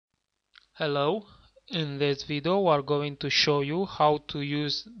Hello, in this video we are going to show you how to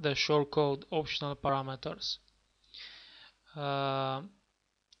use the shortcode optional parameters.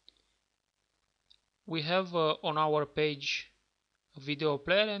 We have on our page a video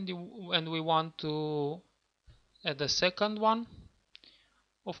player and we want to add a second one.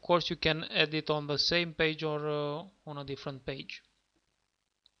 Of course you can add it on the same page or on a different page.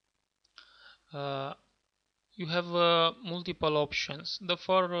 You have multiple options. The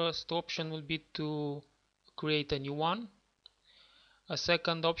first option will be to create a new one. A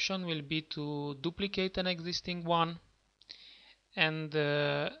second option will be to duplicate an existing one, and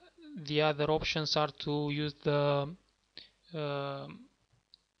the other options are to use the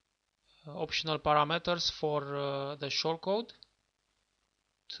optional parameters for the shortcode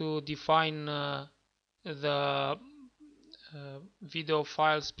to define the video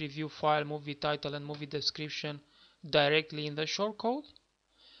files, preview file, movie title and movie description directly in the shortcode,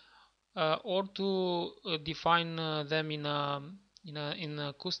 or to define them in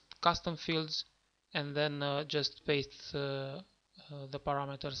custom fields and then just paste the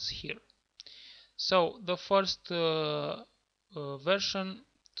parameters here. So the first version,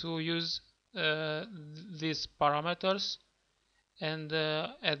 to use these parameters and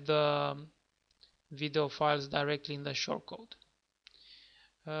add the video files directly in the shortcode.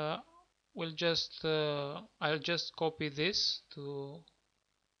 I'll just copy this to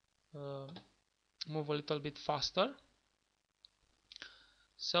move a little bit faster.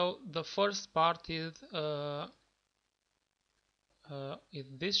 So the first part is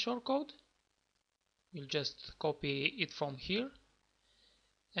this shortcode. You'll just copy it from here,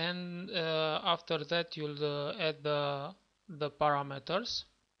 and after that you'll add the parameters.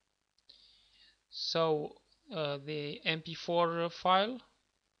 So the MP4 file,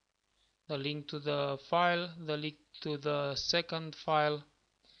 the link to the file, the link to the second file,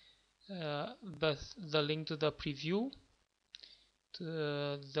 the link to the preview, to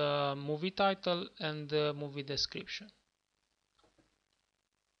the movie title and the movie description.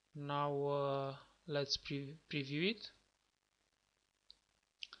 Now let's preview it.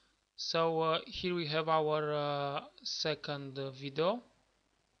 So here we have our second video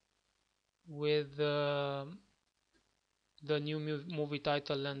with the new movie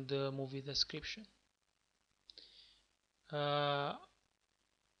title and the movie description. You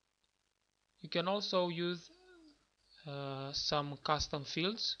can also use some custom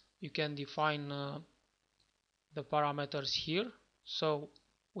fields. You can define the parameters here. So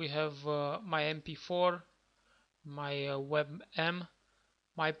we have my MP4, my WebM,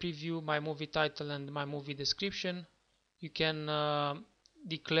 my preview, my movie title and my movie description. You can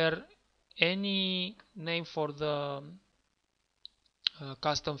declare any name for the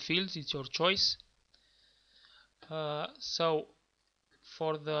custom fields, it's your choice. So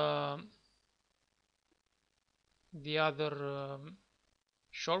for the other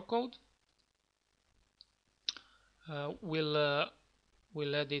shortcode,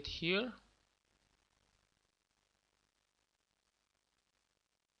 we'll add it here.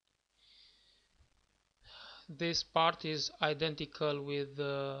 This part is identical with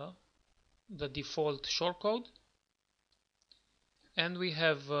the default shortcode, and we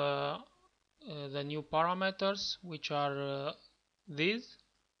have the new parameters, which are these,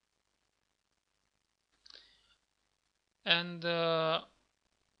 and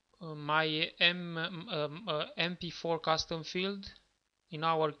my MP4 custom field in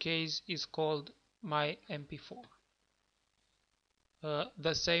our case is called my MP4.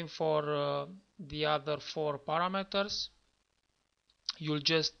 The same for the other four parameters. You'll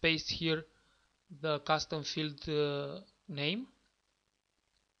just paste here the custom field name.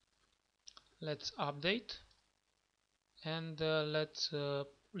 Let's update and let's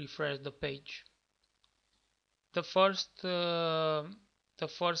refresh the page. The first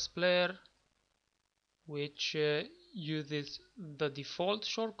player, which uses the default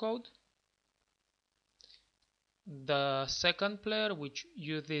shortcode, the second player, which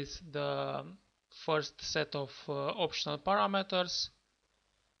uses the first set of optional parameters,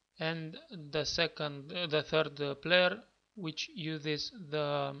 and the third player, which uses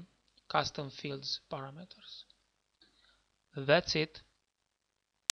the custom fields parameters. That's it.